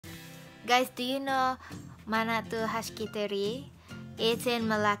Guys, do you know mana tuh Huskitory? It's in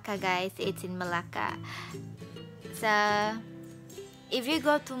Melaka, guys. It's in Melaka. So if you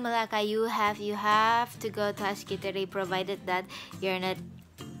go to Melaka, you have to go to Huskitory, provided that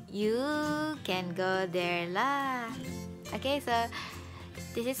you can go there lah. Okay, so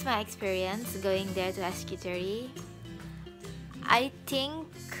this is my experience going there to Huskitory. I think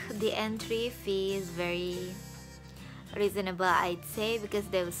the entry fee is very reasonable, I'd say, because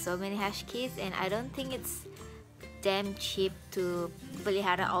there were so many Huskies, and I don't think it's damn cheap to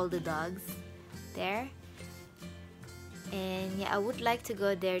pelihara all the dogs there. And yeah, I would like to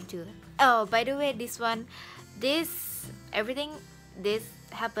go there too. Oh, by the way, this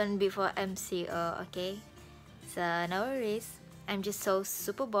happened before MCO, okay? So no worries. I'm just so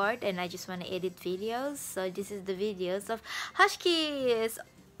super bored and I just want to edit videos. So this is the videos of Huskies.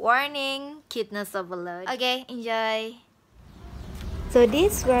 Warning, cuteness overload. Okay, enjoy. So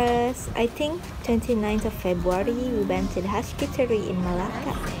this was, I think, 29th of February. We went to the Huskitory in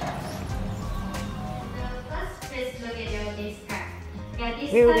Melaka.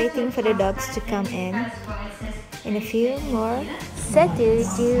 We're waiting for the dogs to come in a few more. Set your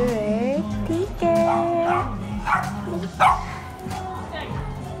ticket.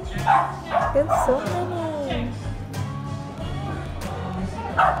 There's so many.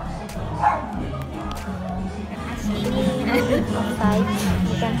 Ini outside,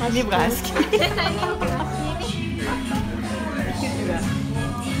 bukan husky.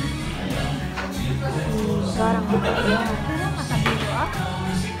 Orang ya.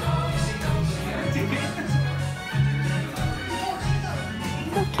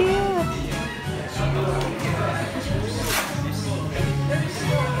 So cute.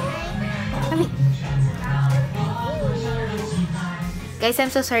 Guys,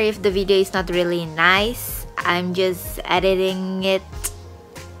 I'm so sorry if the video is not really nice. I'm just editing it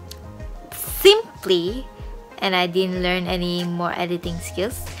simply and I didn't learn any more editing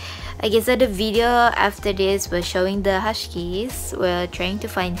skills. Okay, so the video after this was showing the Huskies were trying to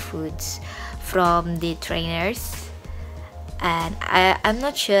find foods from the trainers, and I'm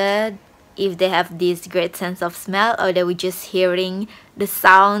not sure if they have this great sense of smell or they were just hearing the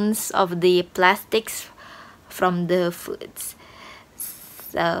sounds of the plastics from the foods.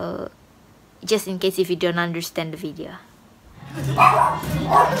 So just in case if you don't understand the video.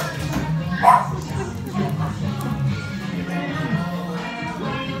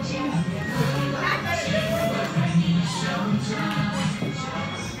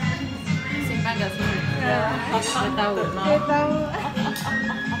 Dia tahu.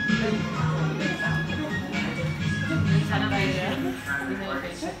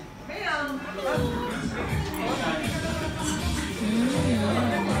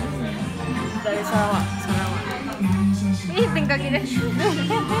 Dari Sarawak. Ini tinggal gini.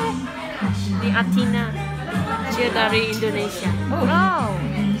 Ini Atina. Dia dari Indonesia. Wow.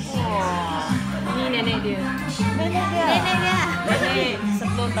 Ini nenek dia. Nenek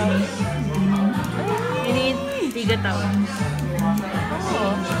 10 tahun. Ini 3 tahun.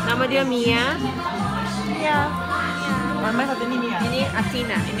 Nama dia Mia. Ya. Nama satu ini Mia. Ini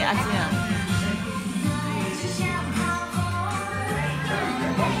Atina. Ini Atina.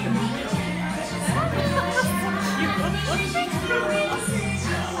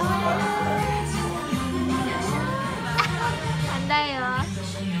 Pandai ya.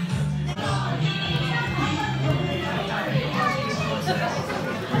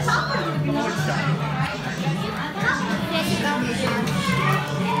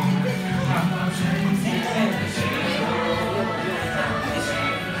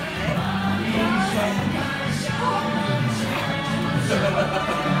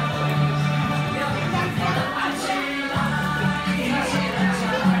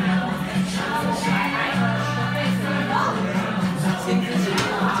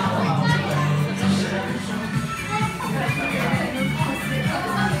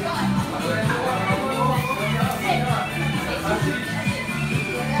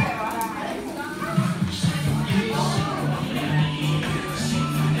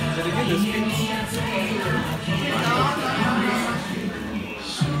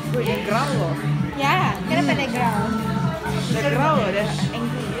 Dia growl loh. Ya, kenapa dia growl? Dia growl loh, dia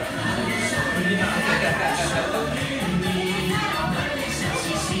angry.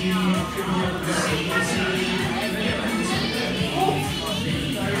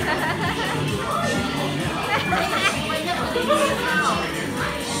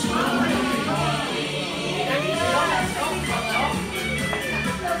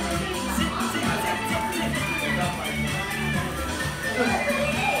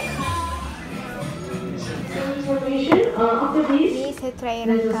 Ini saya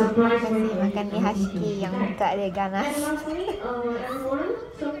terakhir rakam kasih makan ni husky yang muka dia ganas.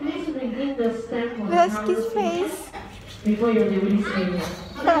 Husky's face. Before you release area.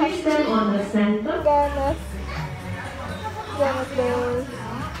 So we stand on the center. Ganas. Ganas deh.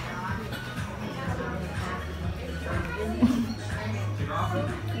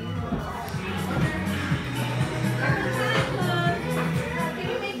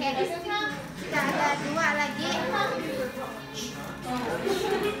 Kita ada 2 lagi.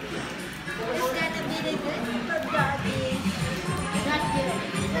 Is that a bit good? Not good.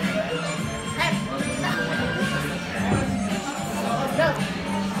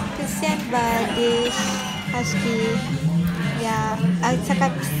 Kesian badis husky. Ya,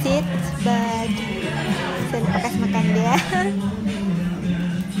 cakap sit but saya bekas makan dia.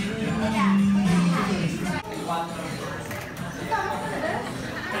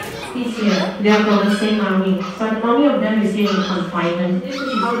 This year, they are from the same mommy, but mommy of them is here in confinement.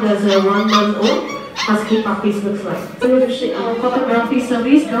 How does a 1-month-old husky puppies looks like? So photography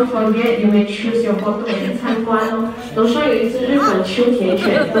service, don't forget you may choose your photo and 参观哦。楼上有一只日本秋田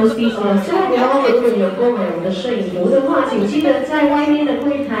犬，都是现在不要忘了，如果你有购买我们的摄影炉的话，请记得在外面的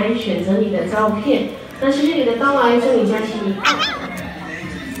柜台选择你的照片。那谢谢你的到来，祝你假期愉快。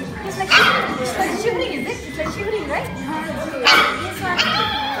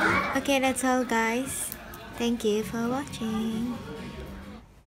Okay, that's all guys. Thank you for watching.